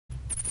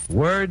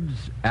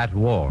Words at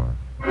War.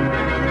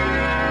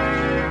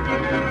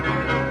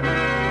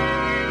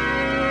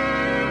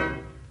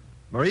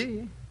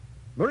 Marie,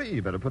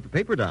 you better put the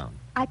paper down.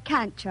 I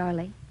can't,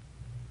 Charlie.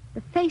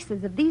 The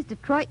faces of these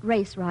Detroit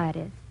race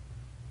rioters.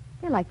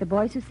 They're like the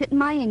boys who sit in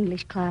my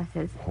English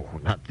classes. Oh,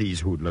 not these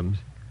hoodlums.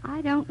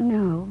 I don't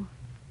know.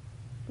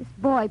 This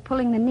boy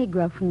pulling the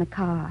Negro from the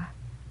car.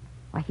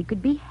 Why, he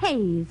could be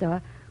Hayes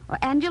or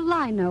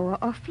Angelino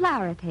or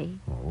Flaherty.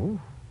 Oh,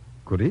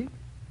 could he?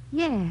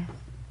 Yes.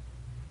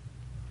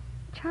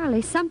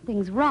 Charlie,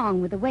 something's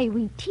wrong with the way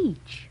we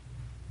teach.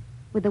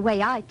 With the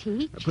way I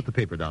teach. Put the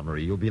paper down,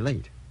 Marie. You'll be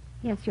late.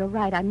 Yes, you're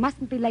right. I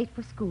mustn't be late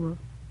for school.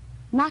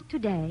 Not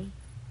today.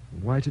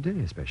 Why today,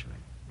 especially?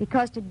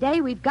 Because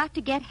today we've got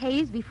to get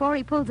Hayes before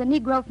he pulls a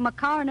Negro from a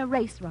car in a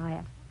race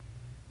riot.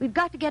 We've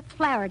got to get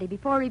Flaherty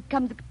before he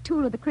becomes a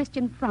tool of the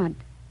Christian Front.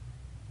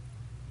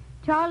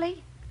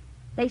 Charlie,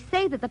 they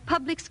say that the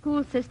public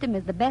school system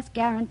is the best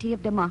guarantee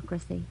of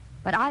democracy.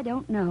 But I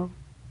don't know.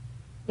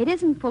 It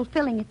isn't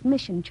fulfilling its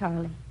mission,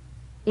 Charlie.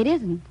 It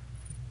isn't.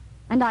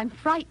 And I'm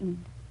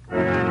frightened.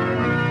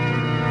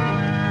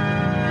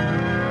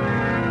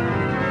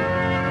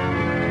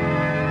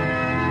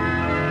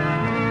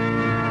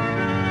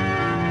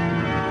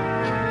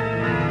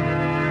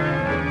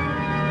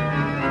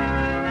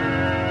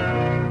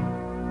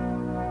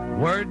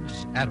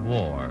 Words at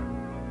War.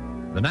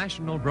 The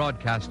National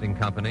Broadcasting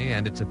Company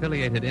and its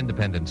affiliated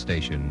independent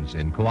stations,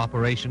 in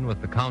cooperation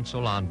with the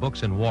Council on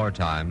Books in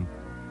Wartime,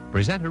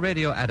 present a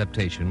radio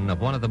adaptation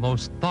of one of the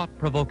most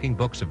thought-provoking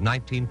books of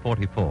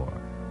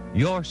 1944,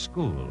 Your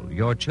School,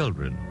 Your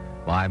Children,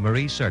 by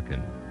Marie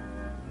Serkin.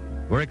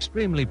 We're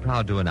extremely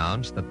proud to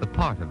announce that the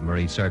part of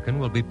Marie Serkin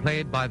will be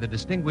played by the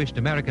distinguished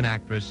American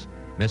actress,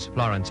 Miss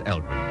Florence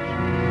Eldridge.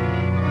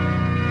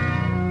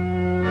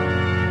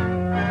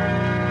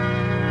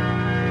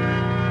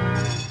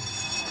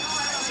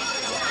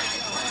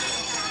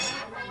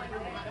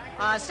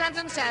 A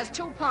sentence has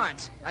two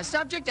parts, a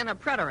subject and a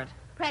predicate.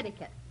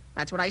 Predicate.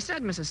 That's what I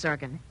said, Mrs.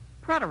 Serkin.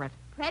 Predicate.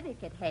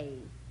 Predicate,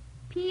 Hayes.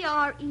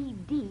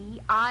 Predicate.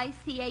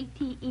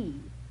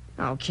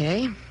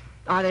 Okay.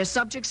 Are there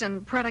subjects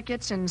and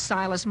predicates in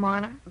Silas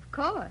Marner? Of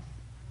course.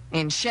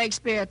 In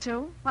Shakespeare,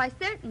 too? Why,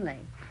 certainly.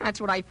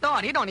 That's what I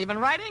thought. He don't even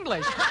write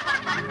English.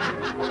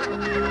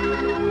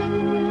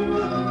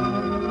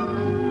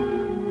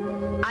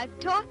 I've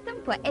taught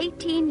them for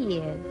 18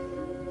 years.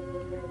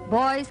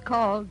 Boys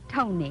called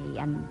Tony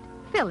and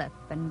Philip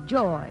and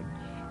George.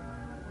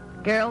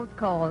 Girls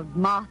called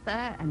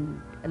Martha and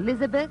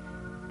Elizabeth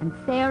and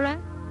Sarah.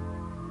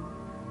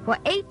 For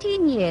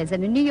 18 years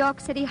in a New York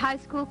City high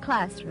school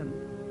classroom.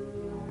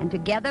 And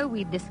together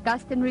we've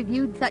discussed and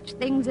reviewed such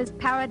things as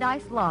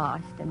Paradise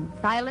Lost and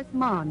Silas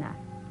Marner.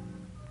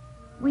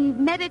 We've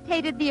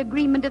meditated the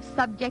agreement of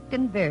subject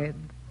and verb,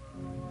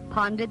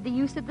 pondered the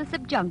use of the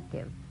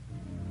subjunctive,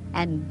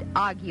 and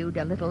argued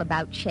a little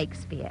about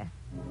Shakespeare.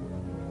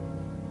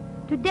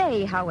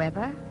 Today,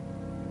 however,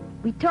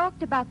 we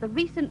talked about the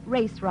recent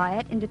race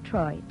riot in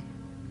Detroit.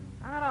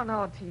 I don't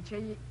know, teacher.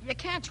 You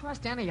can't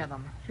trust any of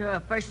them. Sure,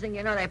 first thing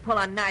you know, they pull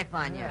a knife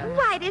on you.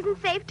 Why, it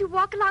isn't safe to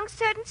walk along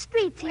certain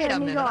streets here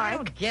in New York. I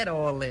don't get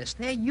all this.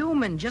 They're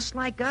human, just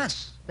like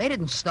us. They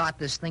didn't start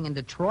this thing in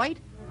Detroit.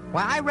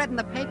 Why, I read in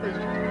the papers...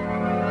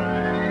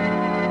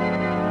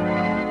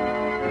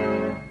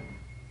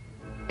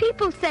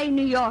 People say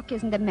New York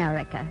isn't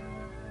America.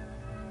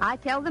 I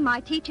tell them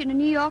I teach in a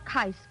New York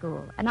high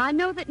school, and I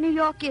know that New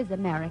York is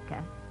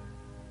America.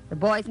 The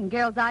boys and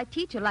girls I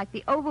teach are like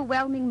the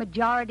overwhelming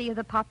majority of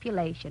the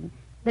population,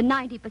 the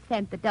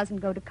 90% that doesn't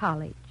go to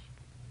college.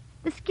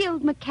 The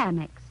skilled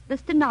mechanics, the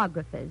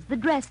stenographers, the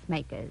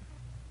dressmakers.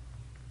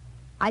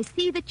 I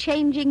see the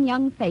changing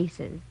young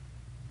faces.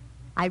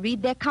 I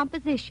read their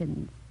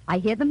compositions. I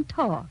hear them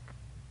talk.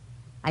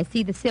 I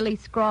see the silly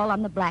scrawl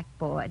on the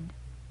blackboard.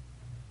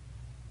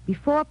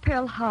 Before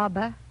Pearl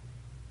Harbor,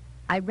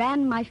 I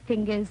ran my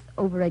fingers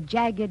over a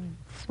jagged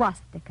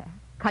swastika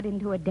cut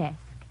into a desk.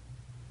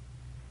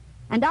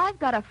 And I've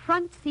got a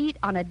front seat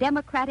on a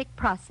democratic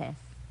process,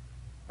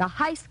 the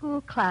high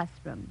school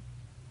classroom,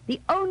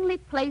 the only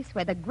place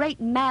where the great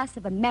mass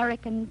of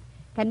Americans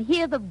can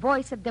hear the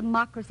voice of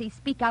democracy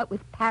speak out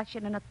with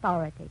passion and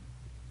authority.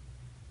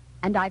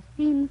 And I've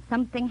seen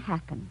something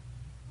happen.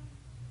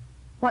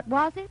 What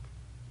was it?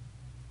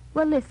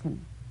 Well,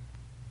 listen.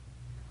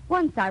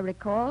 Once, I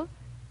recall,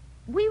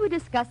 we were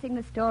discussing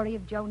the story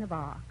of Joan of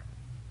Arc.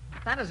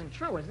 That isn't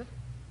true, is it?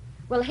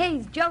 Well,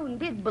 Hayes, Joan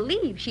did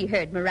believe she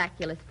heard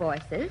miraculous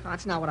voices. Oh,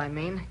 that's not what I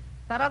mean.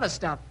 That other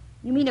stuff.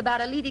 You mean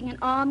about her leading an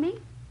army?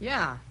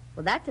 Yeah.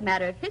 Well, that's a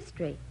matter of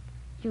history.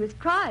 She was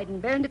tried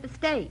and burned at the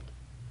stake.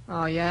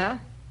 Oh, yeah?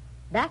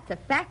 That's a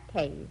fact,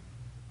 Hayes.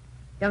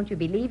 Don't you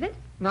believe it?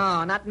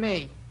 No, not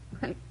me.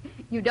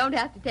 You don't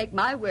have to take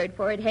my word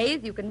for it,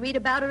 Hayes. You can read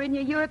about her in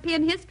your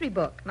European history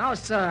book. No,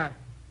 sir.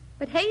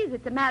 But, Hayes,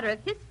 it's a matter of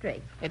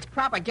history. It's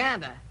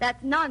propaganda.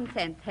 That's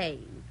nonsense,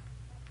 Hayes.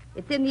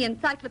 It's in the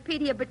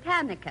Encyclopedia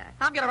Britannica.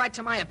 I've got a right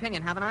to my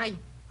opinion, haven't I?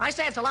 I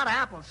say it's a lot of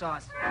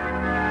applesauce.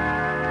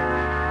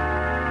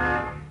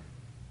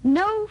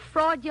 No No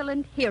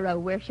fraudulent hero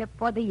worship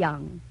for the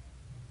young.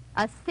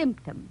 A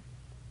symptom,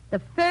 the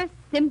first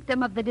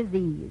symptom of the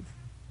disease.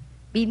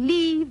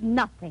 Believe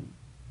nothing.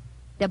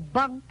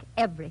 Debunk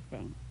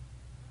everything.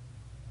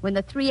 When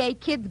the 3A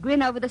kids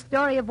grin over the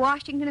story of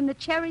Washington and the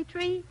cherry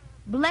tree,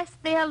 bless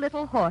their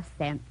little horse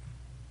sense.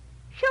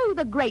 Show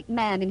the great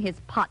man in his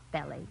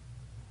potbelly.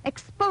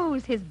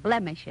 Expose his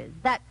blemishes.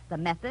 That's the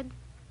method.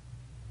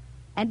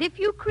 And if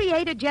you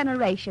create a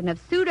generation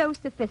of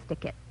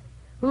pseudo-sophisticates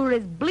who are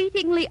as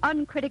bleatingly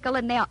uncritical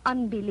in their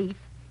unbelief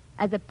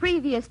as a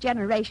previous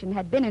generation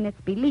had been in its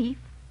belief,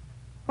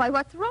 why,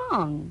 what's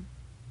wrong?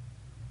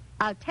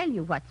 I'll tell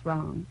you what's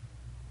wrong.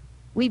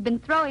 We've been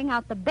throwing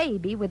out the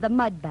baby with the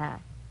mud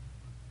bath.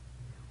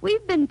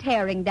 We've been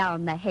tearing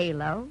down the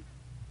halo,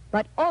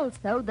 but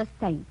also the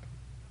saint.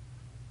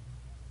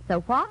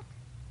 So what?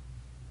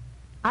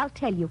 I'll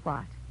tell you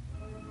what.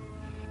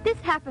 This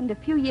happened a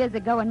few years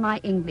ago in my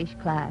English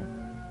class.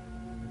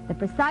 The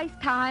precise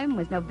time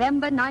was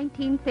November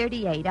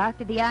 1938,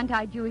 after the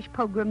anti-Jewish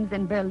pogroms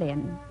in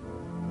Berlin.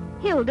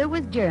 Hilda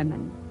was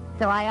German,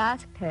 so I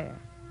asked her.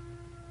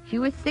 She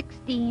was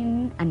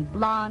 16 and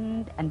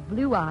blonde and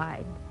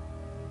blue-eyed.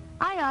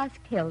 I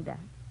asked Hilda,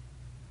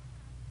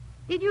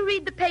 "Did you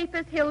read the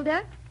papers,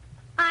 Hilda?"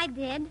 I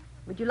did.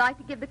 Would you like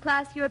to give the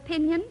class your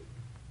opinion?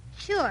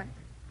 Sure.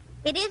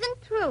 It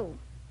isn't true.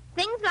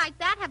 Things like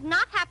that have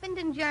not happened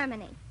in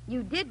Germany.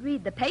 You did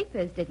read the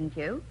papers, didn't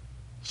you?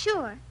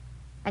 Sure.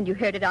 And you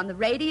heard it on the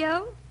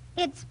radio?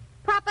 It's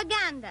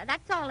propaganda.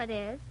 That's all it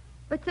is.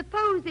 But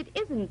suppose it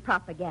isn't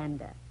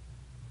propaganda.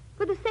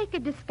 For the sake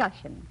of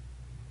discussion,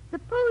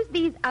 suppose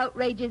these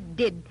outrages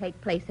did take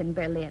place in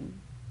Berlin.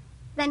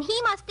 Then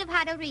he must have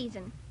had a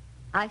reason.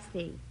 I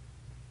see.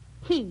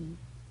 He.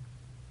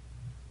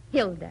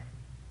 Hilda,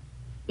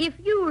 if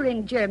you were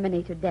in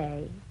Germany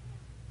today,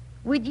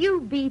 would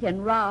you beat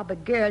and rob a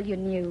girl you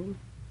knew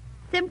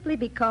simply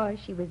because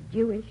she was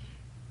Jewish?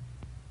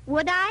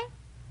 Would I?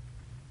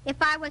 If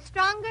I was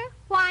stronger,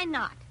 why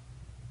not?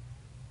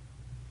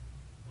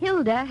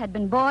 Hilda had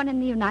been born in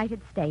the United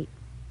States.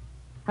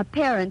 Her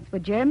parents were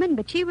German,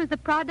 but she was the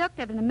product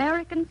of an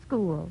American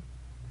school.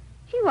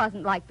 She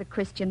wasn't like the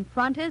Christian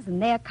fronters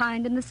and their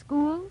kind in the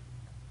school.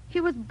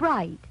 She was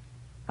bright.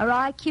 Her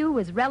IQ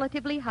was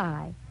relatively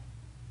high.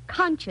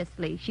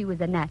 Consciously, she was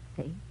a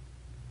Nazi.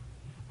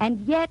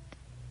 And yet,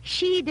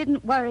 she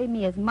didn't worry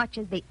me as much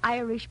as the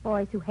Irish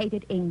boys who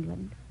hated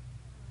England,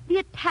 the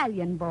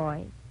Italian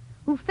boys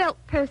who felt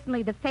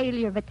personally the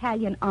failure of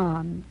Italian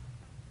arms,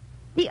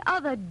 the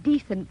other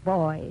decent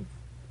boys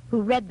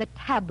who read the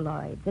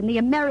tabloids and the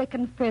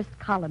American first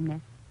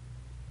columnists.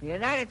 The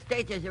United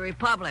States is a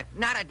republic,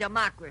 not a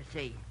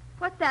democracy.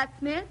 What's that,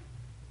 Smith?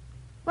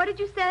 What did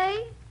you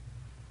say?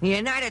 The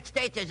United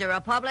States is a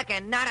republic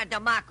and not a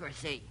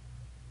democracy.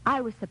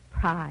 I was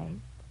surprised.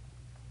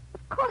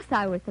 Of course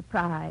I was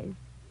surprised.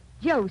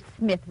 Joe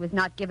Smith was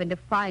not given to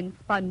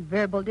fine-spun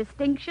verbal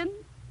distinctions.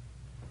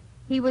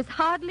 He was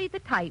hardly the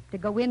type to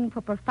go in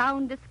for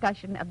profound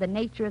discussion of the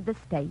nature of the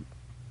state.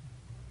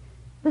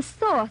 The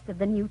source of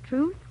the new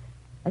truth,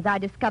 as I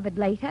discovered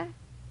later,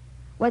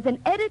 was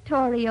an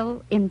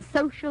editorial in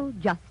Social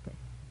Justice.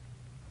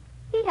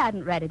 He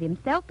hadn't read it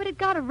himself, but it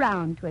got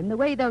around to him the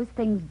way those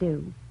things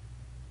do.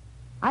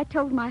 I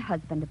told my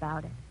husband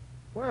about it.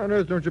 Why on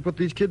earth don't you put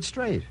these kids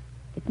straight?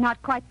 It's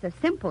not quite so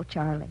simple,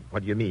 Charlie.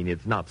 What do you mean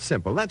it's not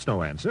simple? That's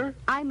no answer.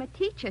 I'm a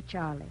teacher,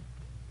 Charlie.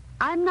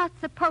 I'm not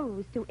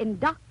supposed to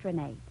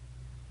indoctrinate.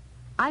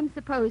 I'm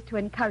supposed to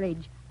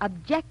encourage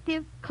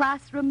objective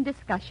classroom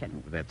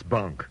discussion. That's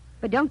bunk.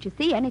 But don't you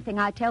see, anything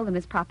I tell them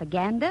is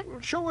propaganda? Well,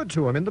 show it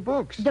to them in the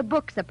books. The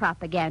books are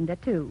propaganda,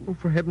 too. Oh,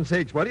 for heaven's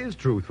sakes, what is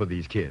truth for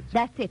these kids?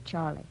 That's it,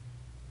 Charlie.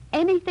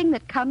 Anything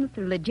that comes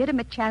through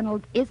legitimate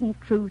channels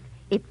isn't truth,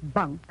 it's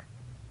bunk.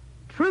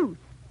 Truth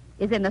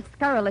is in the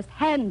scurrilous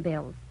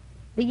handbills,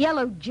 the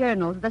yellow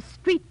journals, the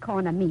street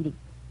corner meetings.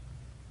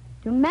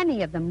 To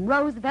many of them,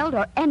 Roosevelt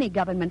or any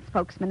government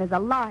spokesman is a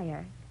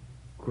liar.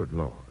 Good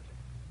Lord.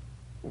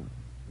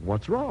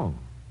 What's wrong?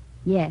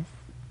 Yes.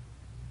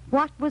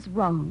 What was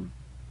wrong?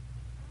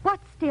 What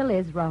still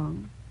is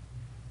wrong?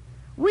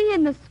 We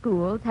in the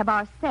schools have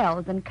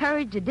ourselves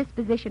encouraged a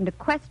disposition to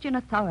question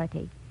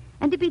authority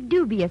and to be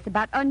dubious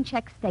about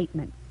unchecked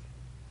statements.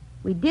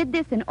 We did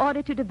this in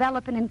order to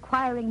develop an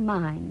inquiring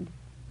mind,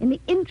 in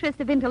the interest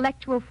of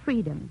intellectual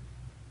freedom.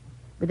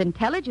 With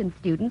intelligent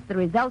students, the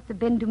results have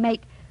been to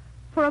make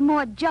for a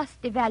more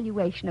just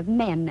evaluation of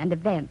men and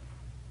events.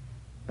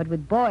 But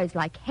with boys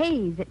like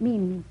Hayes, it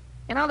means...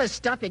 You know this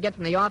stuff you get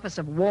from the Office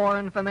of War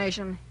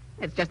Information?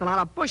 It's just a lot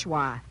of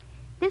bourgeois.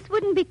 This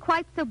wouldn't be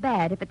quite so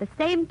bad if at the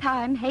same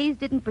time Hayes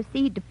didn't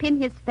proceed to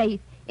pin his faith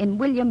in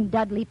William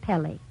Dudley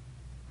Pelley.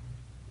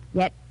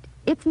 Yet,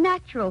 it's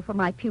natural for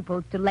my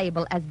pupils to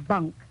label as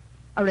bunk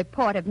a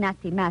report of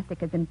Nazi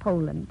massacres in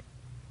Poland.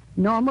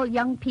 Normal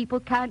young people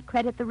can't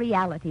credit the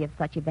reality of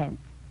such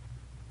events.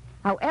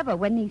 However,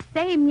 when these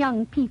same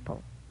young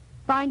people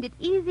find it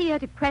easier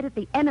to credit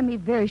the enemy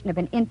version of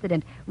an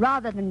incident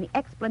rather than the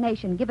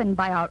explanation given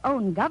by our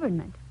own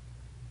government,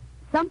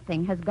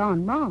 something has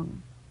gone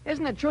wrong.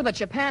 Isn't it true that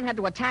Japan had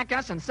to attack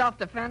us in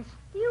self-defense?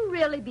 Do you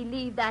really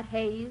believe that,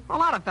 Hayes? A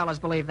lot of fellas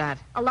believe that.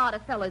 A lot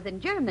of fellows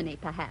in Germany,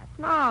 perhaps.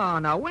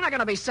 No, we're not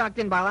going to be sucked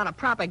in by a lot of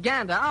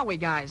propaganda, are we,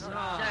 guys?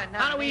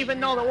 How do we even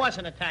know there was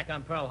an attack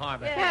on Pearl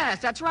Harbor? Yes,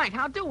 that's right.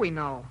 How do we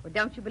know? Well,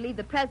 don't you believe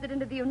the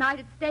President of the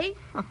United States?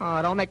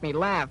 Oh, don't make me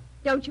laugh.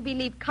 Don't you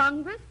believe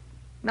Congress?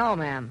 No,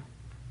 ma'am.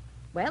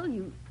 Well,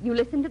 you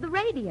listen to the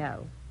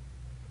radio.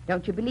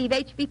 Don't you believe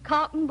H.B.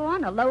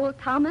 Kaltenborn or Lowell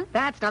Thomas?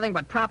 That's nothing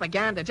but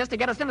propaganda, just to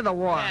get us into the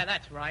war. Yeah,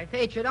 that's right.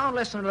 Teacher, don't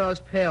listen to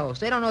those pills.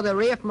 They don't know the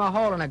rear from a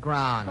hole in the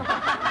ground.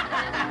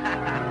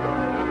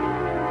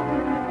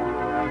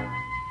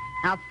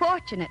 Now,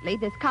 fortunately,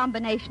 this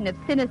combination of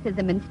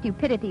cynicism and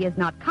stupidity is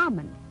not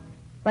common,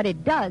 but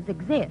it does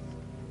exist.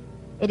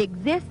 It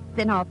exists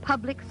in our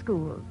public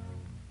schools.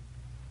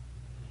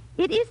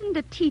 It isn't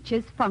a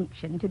teacher's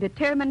function to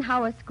determine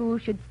how a school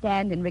should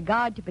stand in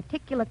regard to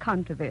particular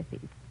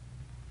controversies.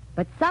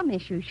 But some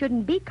issues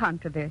shouldn't be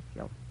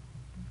controversial.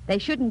 They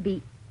shouldn't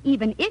be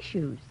even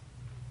issues.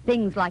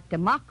 Things like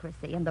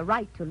democracy and the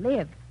right to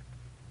live.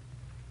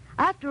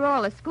 After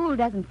all, a school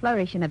doesn't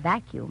flourish in a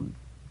vacuum.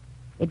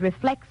 It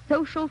reflects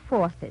social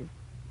forces,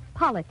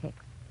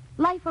 politics,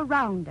 life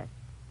around us.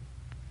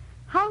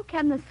 How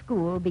can the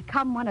school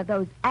become one of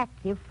those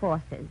active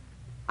forces?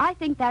 I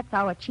think that's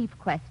our chief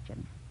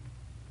question.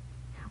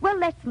 Well,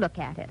 let's look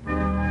at it.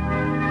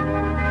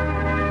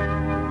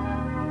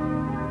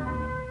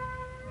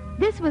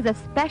 This was a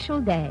special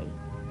day.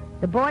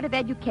 The Board of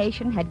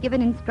Education had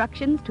given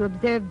instructions to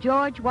observe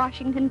George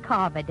Washington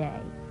Carver Day.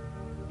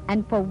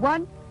 And for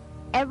once,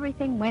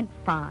 everything went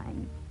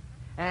fine.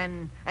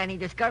 And he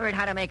discovered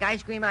how to make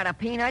ice cream out of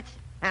peanuts,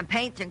 and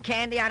paints and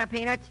candy out of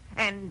peanuts,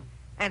 and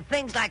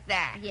things like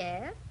that.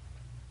 Yes?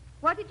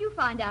 What did you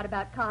find out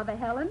about Carver,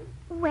 Helen?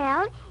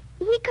 Well,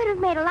 he could have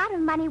made a lot of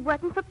money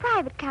working for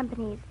private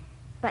companies.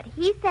 But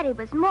he said it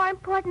was more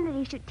important that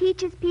he should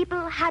teach his people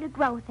how to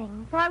grow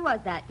things. Why was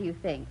that, do you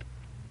think?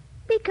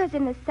 Because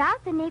in the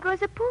South, the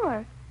Negroes are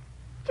poor.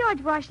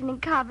 George Washington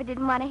Carver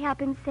didn't want to help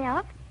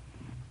himself.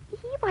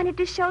 He wanted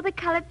to show the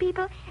colored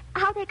people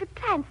how they could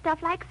plant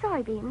stuff like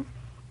soybeans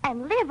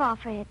and live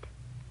off it.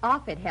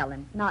 Off it,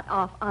 Helen, not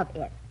off of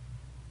it.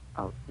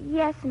 Oh,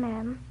 yes,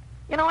 ma'am.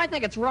 You know, I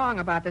think it's wrong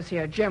about this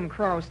here Jim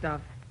Crow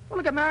stuff. Well,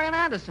 look at Marion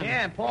Anderson.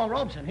 Yeah, and Paul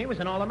Robeson. He was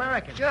an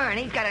All-American. Sure, and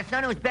he's got a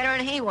son who's better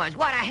than he was.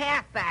 What a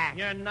halfback.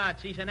 You're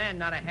nuts. He's an end,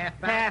 not a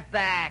halfback.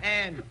 Halfback.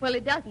 And Well,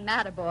 it doesn't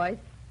matter, boys.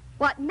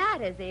 What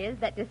matters is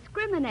that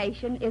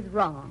discrimination is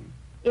wrong,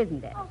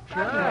 isn't it?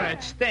 sure,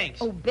 it stinks.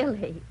 Oh,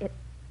 Billy, it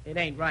It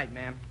ain't right,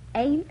 ma'am.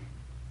 ain't?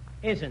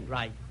 Isn't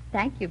right.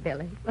 Thank you,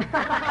 Billy.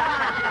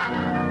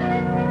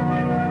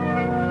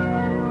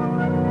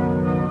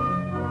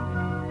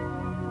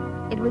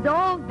 It was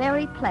all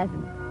very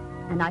pleasant,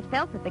 and I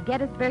felt that the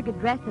Gettysburg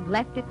Address had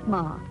left its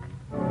mark.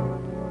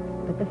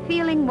 But the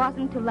feeling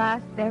wasn't to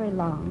last very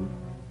long.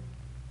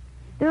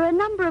 There are a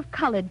number of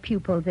colored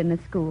pupils in the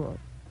school.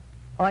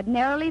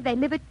 Ordinarily, they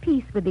live at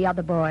peace with the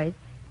other boys,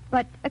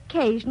 but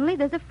occasionally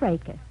there's a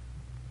fracas.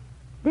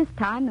 This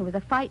time there was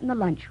a fight in the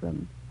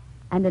lunchroom,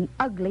 and an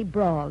ugly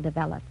brawl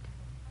developed.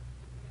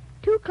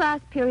 2 class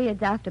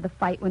periods after the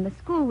fight, when the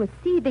school was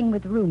seething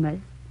with rumors,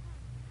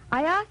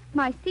 I asked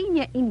my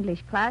senior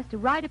English class to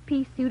write a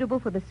piece suitable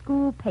for the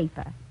school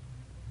paper.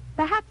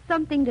 Perhaps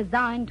something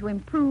designed to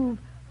improve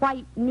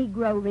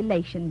white-Negro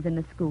relations in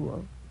the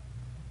school.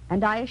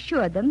 And I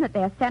assured them that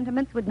their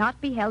sentiments would not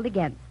be held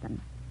against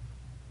them.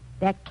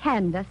 Their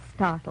candor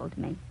startled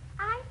me.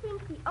 I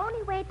think the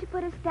only way to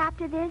put a stop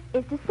to this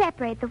is to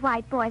separate the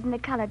white boys and the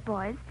colored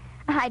boys.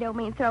 I don't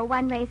mean throw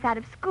one race out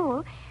of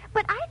school,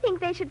 but I think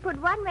they should put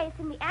one race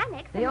in the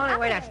annex. The only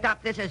way to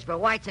stop this is for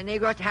whites and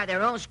Negroes to have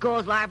their own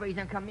schools, libraries,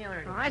 and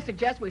communities. I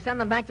suggest we send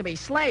them back to be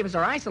slaves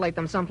or isolate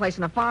them someplace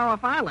in a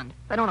far-off island.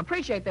 They don't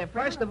appreciate their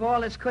freedom. First of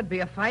all, this could be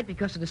a fight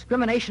because of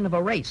discrimination of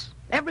a race.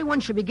 Everyone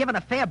should be given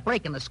a fair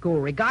break in the school,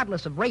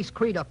 regardless of race,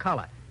 creed, or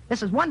color.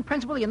 This is one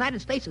principle the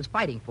United States is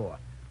fighting for.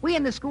 We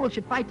in the school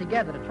should fight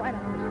together to try to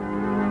understand.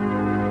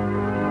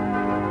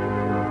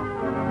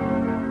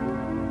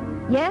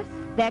 Yes,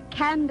 their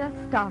candor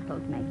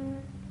startled me.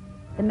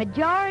 The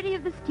majority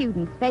of the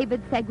students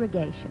favored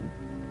segregation.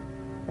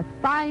 The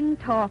fine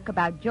talk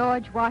about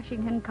George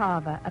Washington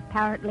Carver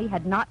apparently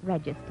had not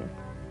registered.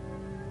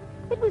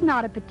 It was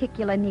not a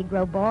particular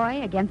Negro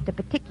boy against a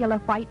particular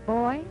white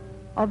boy,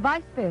 or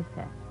vice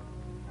versa.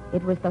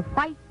 It was the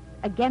whites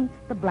against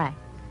the blacks,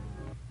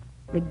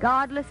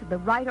 regardless of the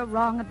right or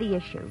wrong of the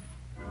issue.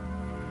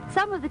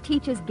 Some of the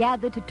teachers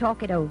gathered to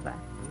talk it over.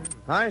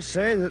 I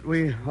say that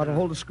we ought to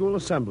hold a school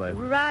assembly.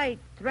 Right.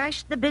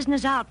 Thrash the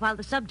business out while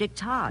the subject's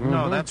hot.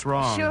 No, that's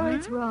wrong. Sure,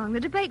 it's wrong. The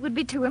debate would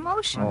be too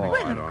emotional. Oh,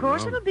 Well, I of don't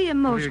course know. it'll be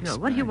emotional.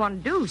 What do you expect?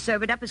 want to do,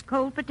 serve it up as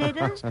cold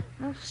potatoes?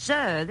 Oh,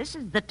 sir, this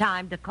is the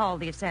time to call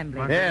the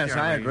assembly. Yes,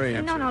 I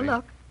agree. No,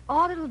 look.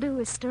 All it'll do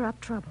is stir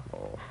up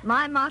trouble.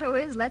 My motto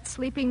is, let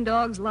sleeping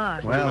dogs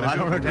lie. Well, I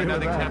don't agree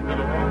with that.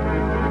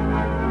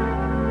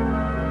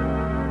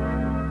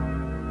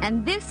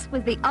 And this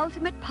was the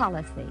ultimate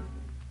policy,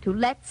 to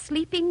let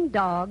sleeping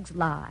dogs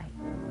lie.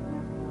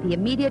 the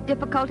immediate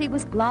difficulty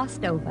was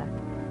glossed over,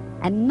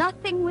 and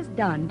nothing was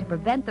done to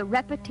prevent the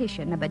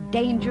repetition of a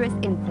dangerous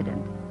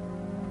incident.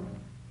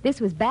 This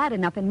was bad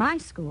enough in my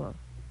school,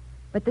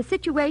 but the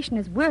situation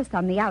is worse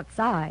on the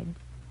outside.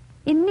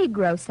 In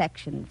Negro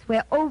sections,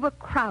 where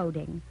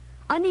overcrowding,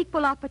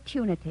 unequal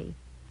opportunity,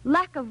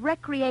 lack of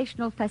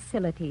recreational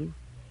facilities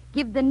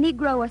give the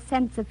Negro a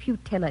sense of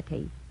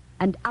futility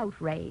and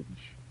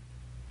outrage.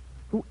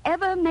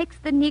 Whoever makes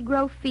the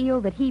Negro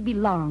feel that he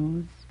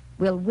belongs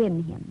will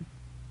win him.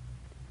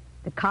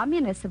 The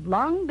communists have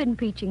long been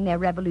preaching their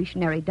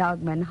revolutionary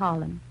dogma in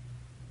Holland.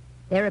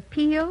 Their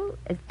appeal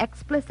is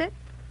explicit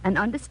and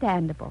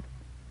understandable.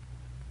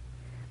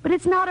 But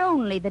it's not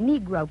only the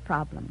Negro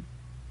problem.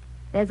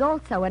 There's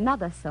also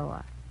another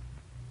sore.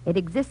 It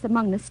exists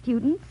among the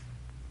students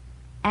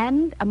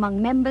and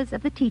among members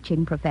of the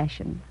teaching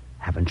profession.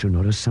 Haven't you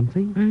noticed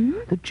something? Hmm?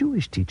 The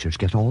Jewish teachers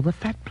get all the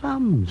fat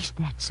plums. Is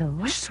that so?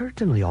 Why,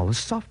 certainly, all the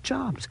soft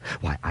jobs.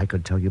 Why, I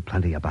could tell you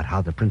plenty about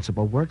how the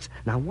principal works.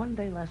 Now, one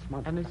day last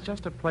month... And it's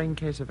just a plain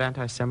case of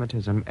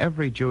anti-Semitism.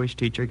 Every Jewish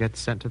teacher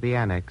gets sent to the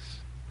annex.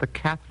 The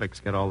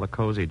Catholics get all the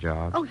cozy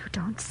jobs. Oh, you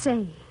don't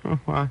say. Oh,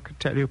 I could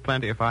tell you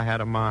plenty if I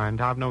had a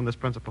mind. I've known this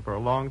principal for a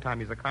long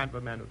time. He's the kind of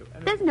a man who do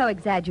anything. There's no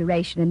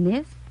exaggeration in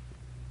this.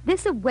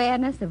 This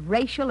awareness of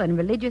racial and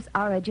religious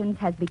origins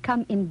has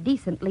become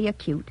indecently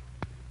acute.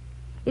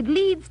 It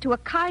leads to a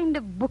kind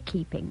of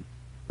bookkeeping,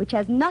 which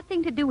has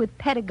nothing to do with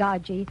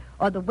pedagogy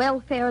or the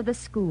welfare of the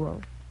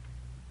school.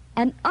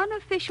 An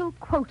unofficial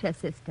quota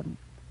system,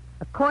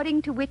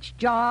 according to which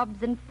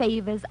jobs and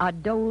favors are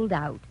doled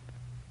out.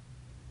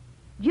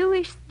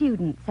 Jewish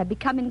students have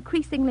become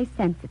increasingly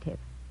sensitive.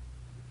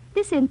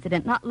 This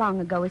incident not long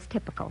ago is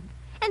typical.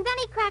 And then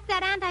he cracked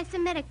that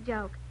anti-Semitic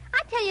joke.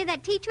 I tell you,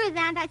 that teacher is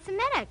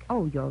anti-Semitic.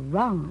 Oh, you're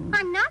wrong.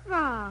 I'm not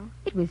wrong.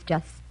 It was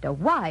just a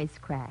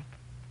wisecrack.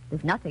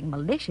 There's nothing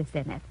malicious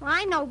in it. Well,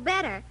 I know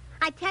better.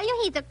 I tell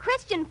you, he's a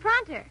Christian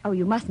fronter. Oh,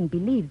 you mustn't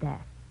believe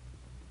that.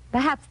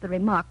 Perhaps the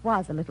remark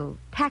was a little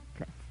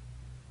tactless.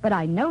 But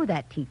I know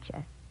that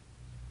teacher.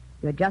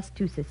 You're just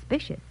too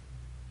suspicious.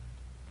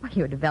 Well,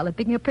 you're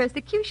developing a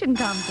persecution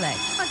complex.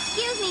 Oh,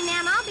 excuse me,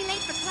 ma'am. I'll be late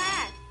for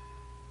class.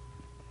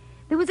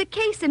 There was a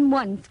case in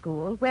one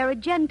school where a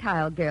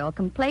Gentile girl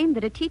complained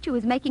that a teacher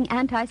was making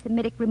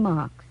anti-Semitic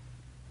remarks.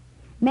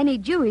 Many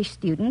Jewish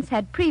students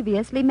had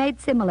previously made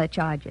similar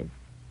charges.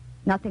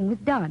 Nothing was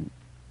done.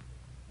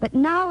 But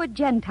now a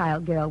Gentile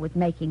girl was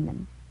making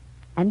them.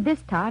 And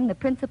this time the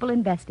principal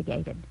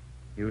investigated.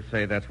 You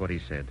say that's what he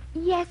said.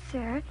 Yes,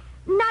 sir.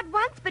 Not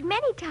once, but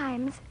many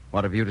times.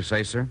 What have you to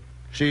say, sir?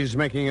 She's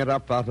making it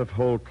up out of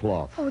whole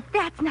cloth. Oh,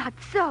 that's not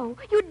so.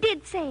 You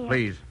did say it.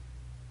 Please.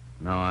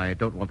 No, I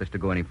don't want this to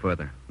go any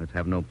further. Let's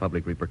have no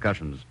public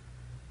repercussions.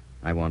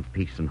 I want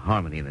peace and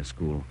harmony in this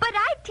school. But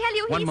I tell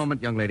you, One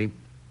moment, young lady.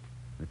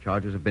 The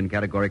charges have been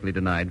categorically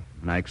denied,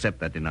 and I accept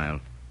that denial.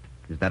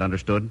 Is that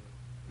understood?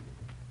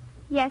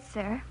 Yes,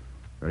 sir.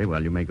 Very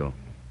well, you may go.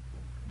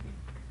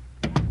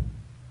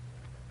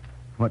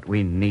 What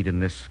we need in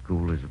this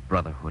school is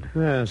brotherhood.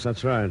 Yes,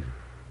 that's right.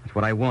 That's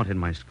what I want in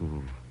my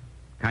school.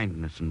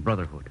 Kindness and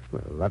brotherhood.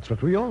 Well, that's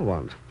what we all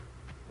want.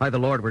 By the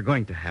Lord, we're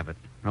going to have it.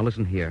 Now,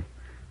 listen here.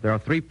 There are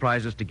 3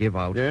 prizes to give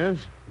out. Yes?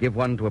 Give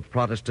one to a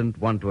Protestant,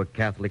 one to a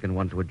Catholic, and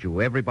one to a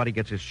Jew. Everybody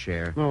gets his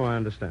share. Oh, I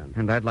understand.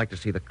 And I'd like to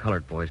see the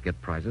colored boys get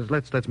prizes.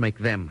 Let's make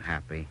them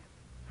happy.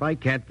 If I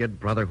can't get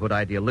brotherhood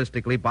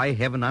idealistically, by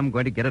heaven, I'm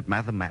going to get it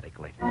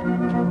mathematically.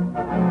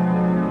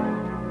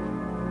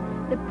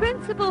 The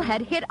principal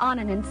had hit on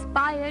an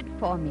inspired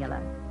formula.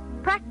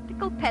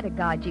 Practical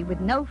pedagogy with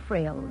no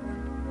frills.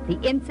 The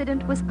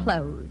incident was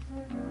closed.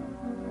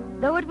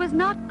 Though it was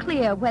not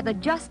clear whether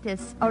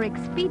justice or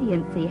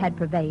expediency had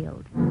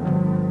prevailed.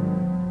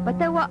 But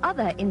there were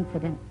other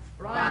incidents.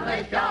 From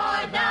the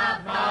shores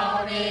of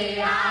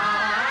Coney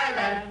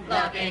Island,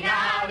 looking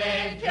out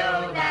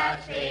into the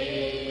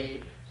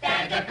sea,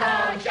 stands a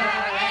kosher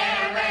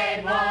air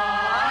raid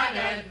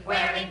warden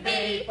wearing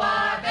V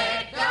for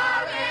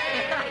victory.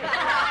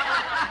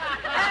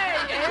 Hey,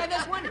 you hear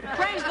this one?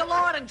 Praise the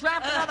Lord and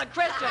draft another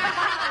Christian.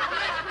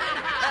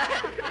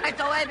 And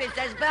so Abby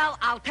says, Bill,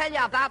 I'll tell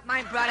you about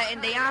my brother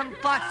in the armed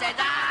forces.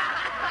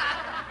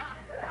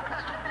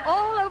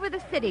 All over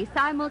the city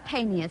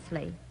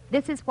simultaneously,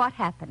 this is what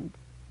happened.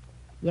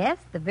 Yes,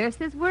 the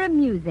verses were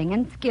amusing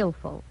and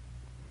skillful.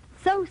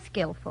 So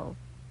skillful,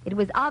 it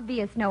was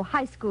obvious no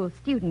high school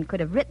student could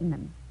have written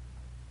them.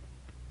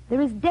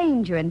 There is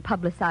danger in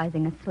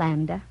publicizing a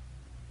slander.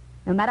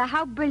 No matter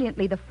how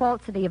brilliantly the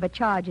falsity of a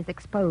charge is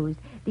exposed,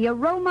 the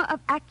aroma of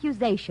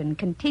accusation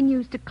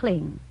continues to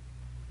cling.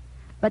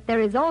 But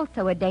there is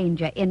also a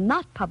danger in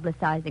not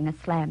publicizing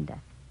a slander,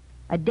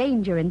 a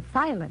danger in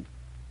silence.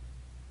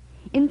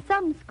 In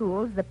some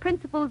schools, the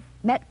principals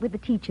met with the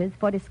teachers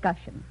for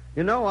discussion.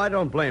 You know, I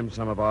don't blame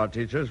some of our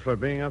teachers for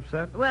being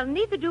upset. Well,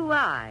 neither do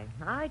I.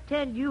 I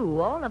tell you,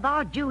 all of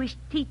our Jewish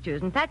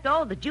teachers, in fact,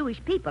 all the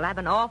Jewish people, have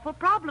an awful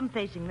problem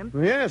facing them.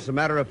 Yes, as a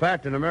matter of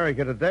fact, in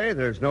America today,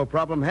 there's no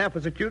problem half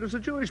as acute as a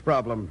Jewish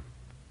problem.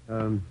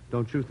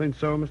 Don't you think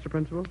so, Mr.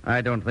 Principal?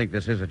 I don't think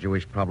this is a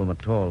Jewish problem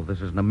at all.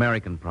 This is an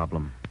American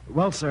problem.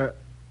 Well, sir,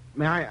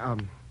 may I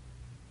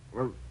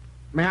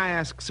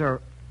ask,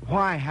 sir,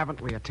 why haven't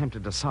we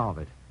attempted to solve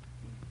it?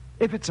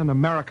 If it's an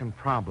American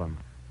problem,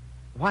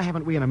 why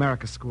haven't we in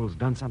America's schools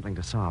done something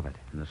to solve it?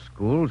 In the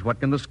schools? What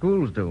can the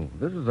schools do?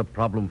 This is a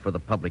problem for the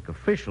public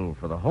official,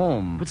 for the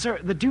home. But, sir,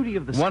 the duty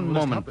of the school One is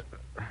to moment.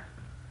 help-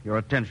 Your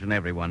attention,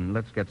 everyone.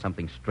 Let's get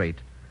something straight.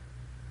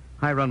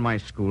 I run my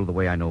school the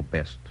way I know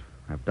best.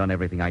 I've done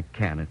everything I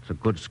can. It's a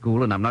good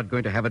school, and I'm not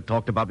going to have it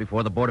talked about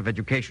before the Board of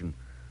Education.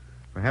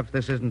 Perhaps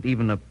this isn't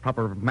even a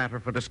proper matter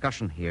for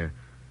discussion here.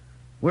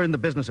 We're in the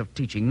business of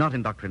teaching, not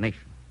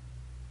indoctrination.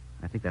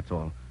 I think that's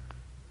all.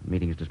 The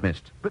meeting is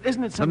dismissed. But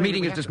isn't it The something...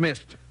 meeting that we is have to-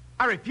 dismissed.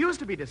 I refuse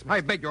to be dismissed.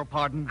 I beg your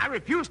pardon. I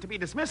refuse to be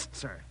dismissed,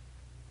 sir.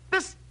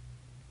 This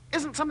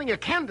isn't something you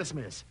can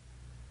dismiss.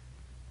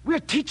 We're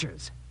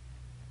teachers.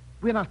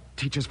 We're not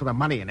teachers for the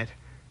money in it.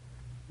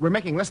 We're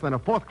making less than a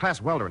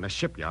fourth-class welder in a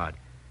shipyard.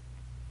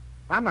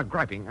 I'm not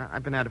griping.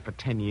 I've been at it for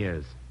 10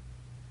 years.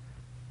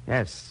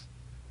 Yes,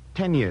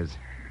 10 years.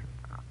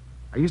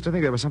 I used to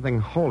think there was something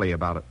holy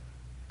about a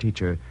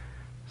teacher.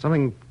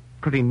 Something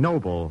pretty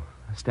noble,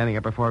 standing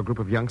up before a group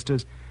of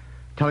youngsters,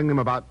 telling them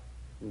about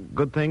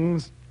good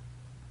things,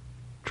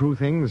 true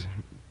things,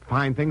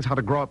 fine things, how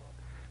to grow up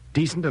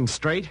decent and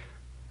straight.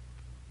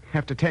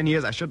 After 10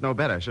 years, I should know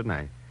better, shouldn't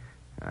I?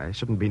 I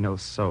shouldn't be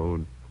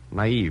so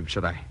naive,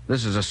 should I?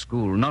 This is a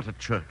school, not a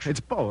church. It's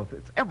both.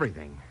 It's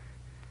everything.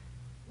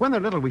 When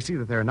they're little, we see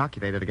that they're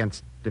inoculated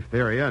against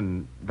diphtheria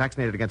and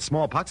vaccinated against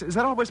smallpox. Is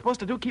that all we're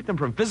supposed to do, keep them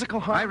from physical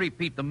harm? I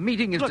repeat, the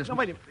meeting is Look, no,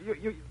 wait.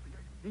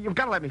 You've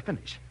got to let me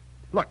finish.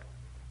 Look,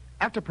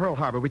 after Pearl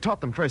Harbor, we taught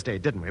them first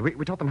aid, didn't we?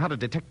 We taught them how to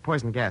detect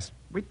poison gas.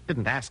 We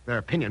didn't ask their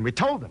opinion. We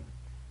told them.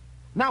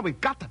 Now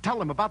we've got to tell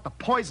them about the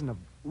poison of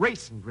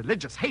race and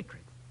religious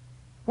hatred.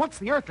 What's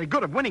the earthly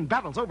good of winning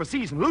battles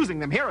overseas and losing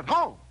them here at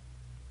home?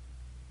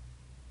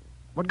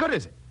 What good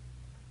is it?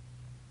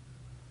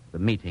 The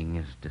meeting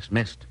is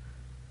dismissed.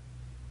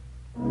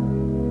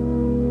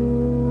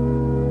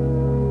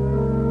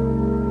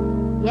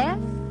 Yes,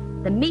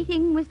 the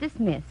meeting was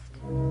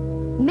dismissed.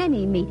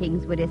 Many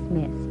meetings were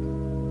dismissed.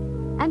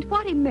 And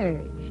what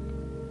emerged?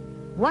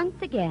 Once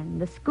again,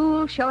 the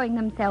school showing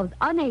themselves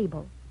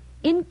unable,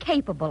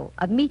 incapable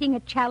of meeting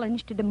a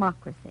challenge to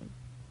democracy.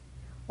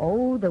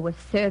 Oh, there were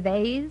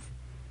surveys,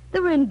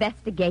 there were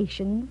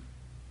investigations,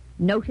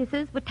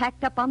 notices were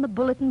tacked up on the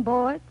bulletin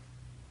boards.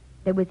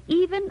 There was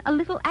even a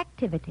little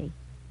activity,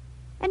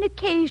 an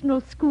occasional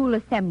school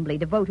assembly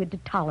devoted to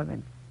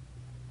tolerance,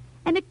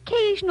 an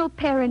occasional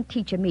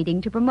parent-teacher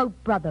meeting to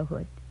promote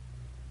brotherhood,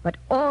 but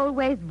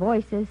always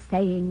voices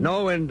saying,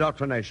 No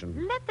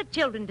indoctrination. Let the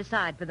children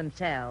decide for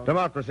themselves.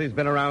 Democracy's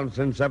been around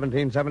since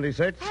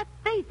 1776. Have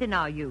faith in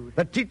our youth.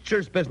 The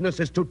teacher's business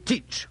is to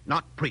teach,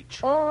 not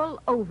preach.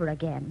 all over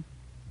again.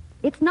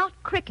 It's not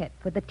cricket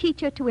for the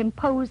teacher to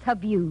impose her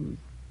views.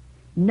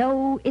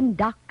 No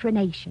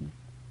indoctrination.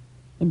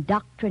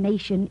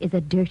 Indoctrination is a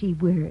dirty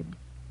word.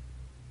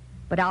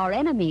 But our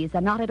enemies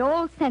are not at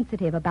all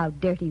sensitive about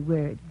dirty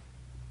words.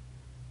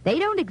 They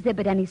don't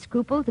exhibit any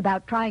scruples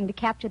about trying to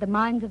capture the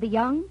minds of the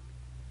young.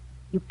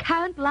 You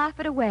can't laugh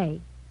it away.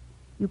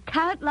 You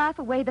can't laugh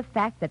away the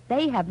fact that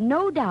they have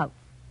no doubts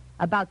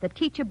about the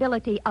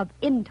teachability of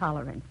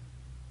intolerance.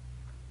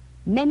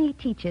 Many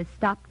teachers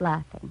stopped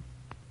laughing.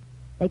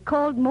 They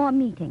called more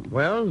meetings.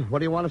 Well, what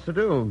do you want us to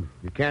do?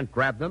 You can't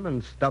grab them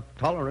and stuff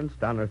tolerance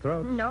down their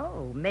throats.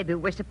 No, maybe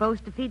we're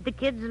supposed to feed the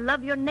kids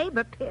love your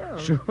neighbor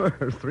pills.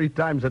 Sure, 3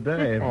 times a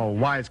day. Oh,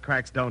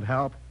 wisecracks don't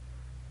help.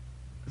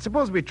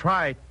 Suppose we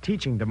try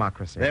teaching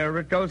democracy. There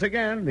it goes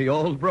again, the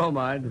old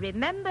bromide.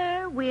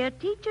 Remember, we're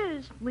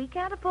teachers. We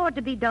can't afford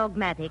to be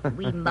dogmatic.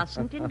 We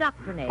mustn't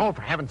indoctrinate. Oh,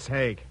 for heaven's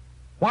sake.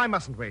 Why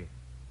mustn't we?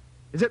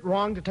 Is it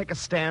wrong to take a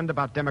stand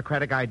about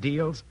democratic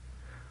ideals?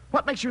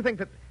 What makes you think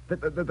that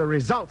the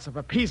results of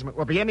appeasement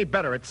will be any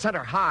better at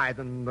Center High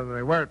than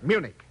they were at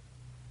Munich?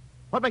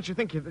 What makes you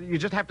think you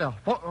just have to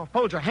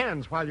fold your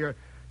hands while your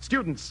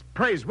students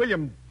praise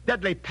William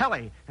Deadly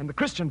Pelley and the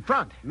Christian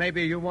Front?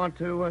 Maybe you want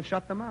to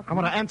shut them up. I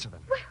want to answer them.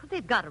 Well,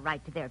 they've got a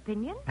right to their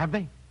opinion. Have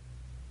they?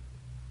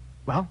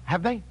 Well,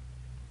 have they?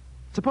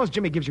 Suppose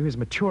Jimmy gives you his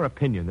mature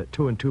opinion that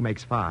 2 and 2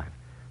 makes 5.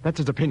 That's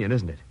his opinion,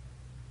 isn't it?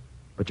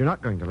 But you're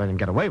not going to let him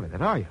get away with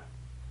it, are you?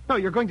 No,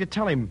 you're going to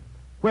tell him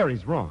where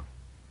he's wrong.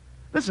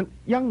 Listen,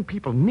 young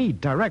people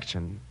need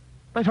direction.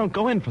 They don't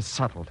go in for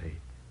subtlety.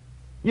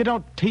 You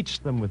don't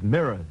teach them with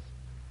mirrors.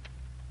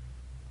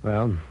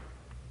 Well,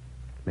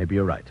 maybe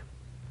you're right.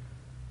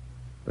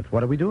 But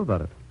what do we do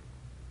about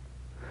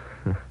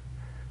it?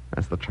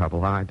 That's the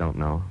trouble. I don't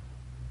know.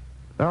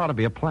 There ought to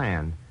be a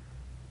plan.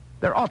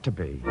 There ought to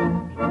be.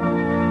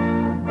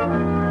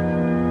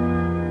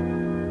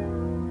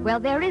 Well,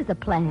 there is a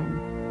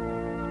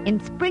plan. In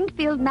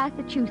Springfield,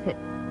 Massachusetts,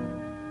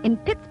 in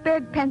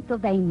Pittsburgh,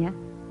 Pennsylvania,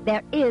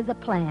 there is a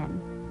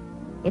plan.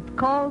 It's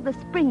called the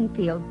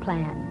Springfield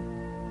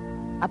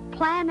Plan. A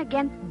plan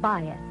against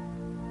bias.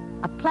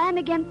 A plan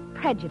against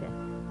prejudice.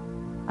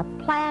 A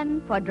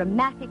plan for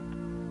dramatic,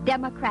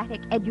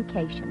 democratic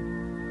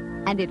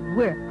education. And it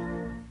works.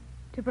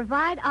 To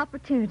provide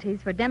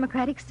opportunities for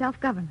democratic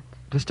self-government.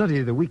 To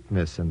study the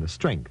weakness and the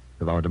strength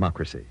of our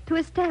democracy. To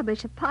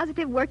establish a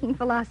positive working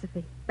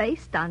philosophy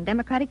based on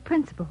democratic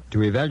principles.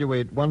 To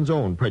evaluate one's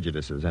own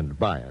prejudices and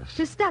bias.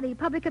 To study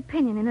public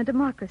opinion in a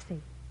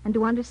democracy and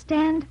to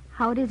understand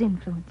how it is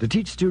influenced. To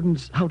teach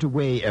students how to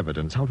weigh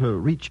evidence, how to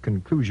reach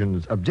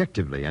conclusions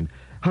objectively, and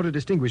how to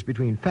distinguish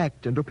between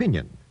fact and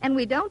opinion. And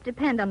we don't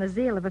depend on the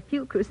zeal of a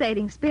few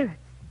crusading spirits.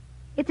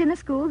 It's in the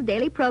school's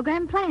daily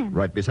program plan.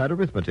 Right beside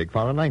arithmetic,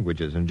 foreign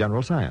languages, and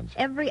general science.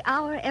 Every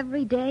hour,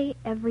 every day,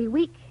 every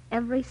week,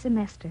 every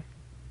semester.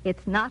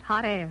 It's not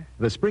hot air.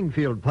 The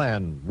Springfield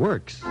plan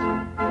works.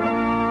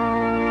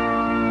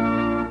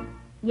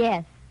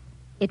 Yes,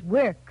 it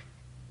works.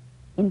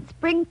 In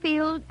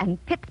Springfield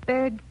and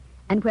Pittsburgh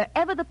and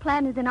wherever the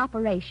plan is in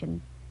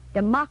operation,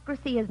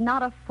 democracy is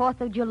not a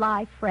 4th of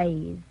July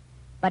phrase,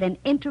 but an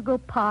integral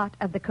part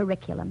of the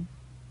curriculum.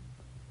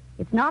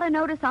 It's not a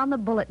notice on the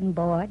bulletin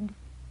board.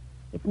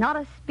 It's not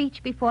a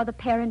speech before the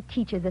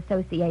Parent-Teachers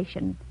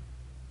Association.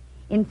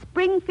 In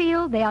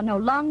Springfield, they are no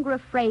longer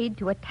afraid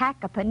to attack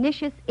a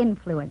pernicious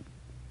influence,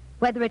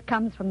 whether it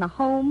comes from the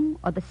home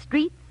or the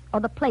streets or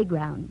the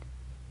playground.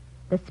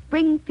 The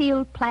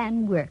Springfield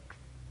plan works.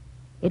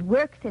 It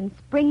works in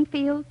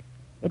Springfield.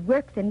 It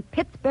works in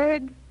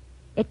Pittsburgh.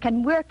 It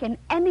can work in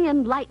any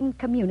enlightened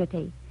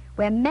community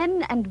where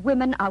men and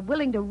women are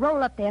willing to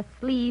roll up their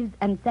sleeves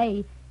and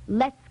say,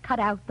 let's cut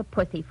out the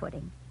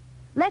pussyfooting.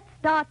 Let's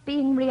start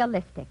being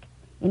realistic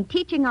in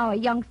teaching our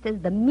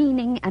youngsters the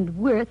meaning and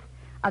worth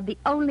of the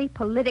only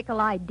political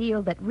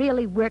ideal that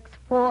really works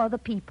for the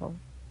people.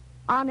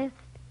 Honest,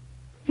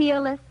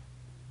 fearless,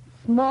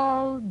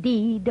 small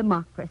d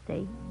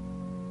democracy.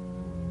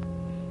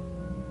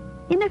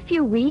 In a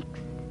few weeks,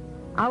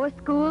 our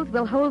schools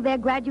will hold their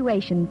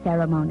graduation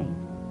ceremonies.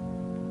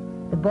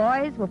 The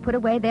boys will put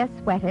away their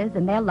sweaters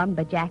and their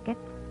lumberjackets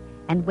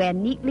and wear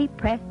neatly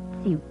pressed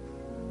suits.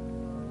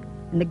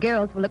 And the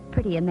girls will look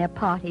pretty in their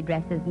party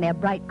dresses and their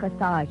bright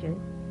corsages.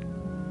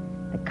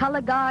 The color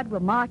guard will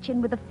march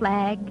in with a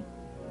flag,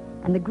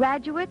 and the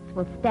graduates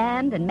will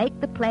stand and make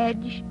the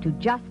pledge to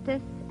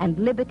justice and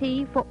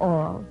liberty for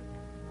all.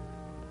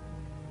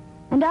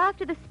 And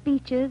after the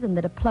speeches and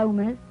the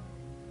diplomas,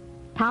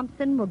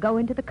 Thompson will go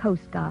into the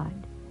Coast Guard.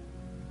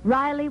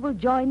 Riley will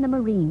join the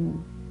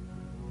Marines.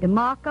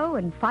 DeMarco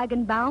and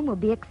Feigenbaum will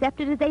be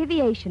accepted as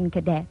aviation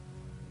cadets.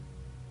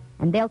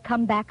 And they'll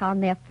come back on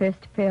their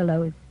first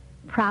furloughs,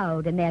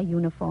 proud in their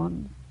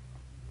uniforms.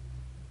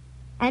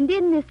 And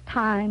in this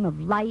time of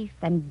life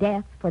and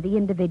death for the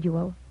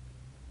individual,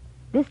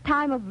 this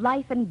time of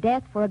life and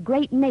death for a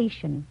great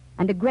nation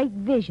and a great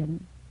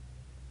vision,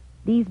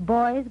 these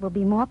boys will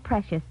be more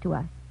precious to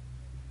us.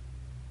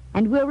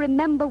 And we'll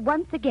remember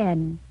once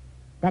again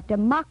that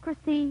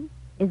democracy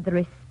is the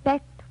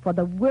respect for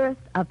the worth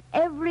of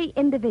every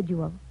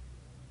individual.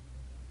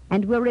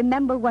 And we'll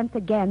remember once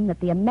again that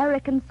the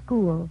American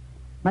school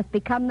must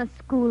become the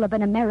school of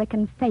an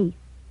American faith.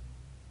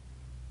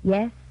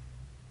 Yes,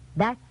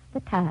 that's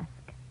the task.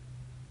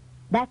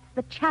 That's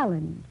the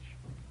challenge.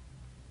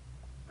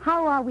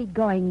 How are we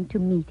going to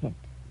meet it?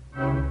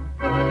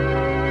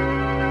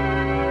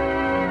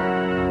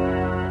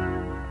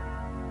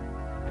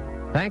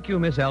 Thank you,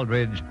 Miss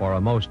Eldridge, for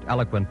a most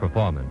eloquent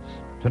performance.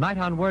 Tonight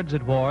on Words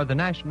at War, the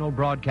National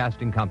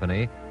Broadcasting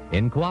Company,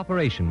 in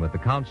cooperation with the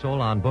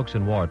Council on Books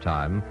in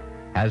Wartime,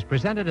 has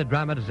presented a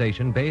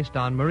dramatization based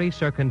on Marie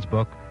Serkin's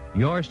book,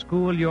 Your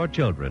School, Your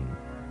Children,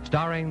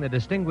 starring the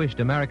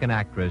distinguished American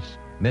actress,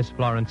 Miss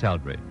Florence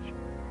Eldridge.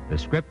 The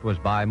script was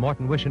by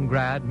Morton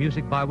Wishengrad,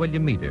 music by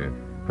William Meader,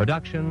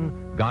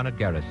 production, Garnet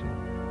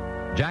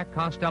Garrison. Jack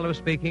Costello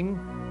speaking.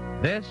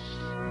 This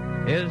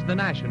is the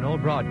National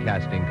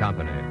Broadcasting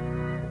Company.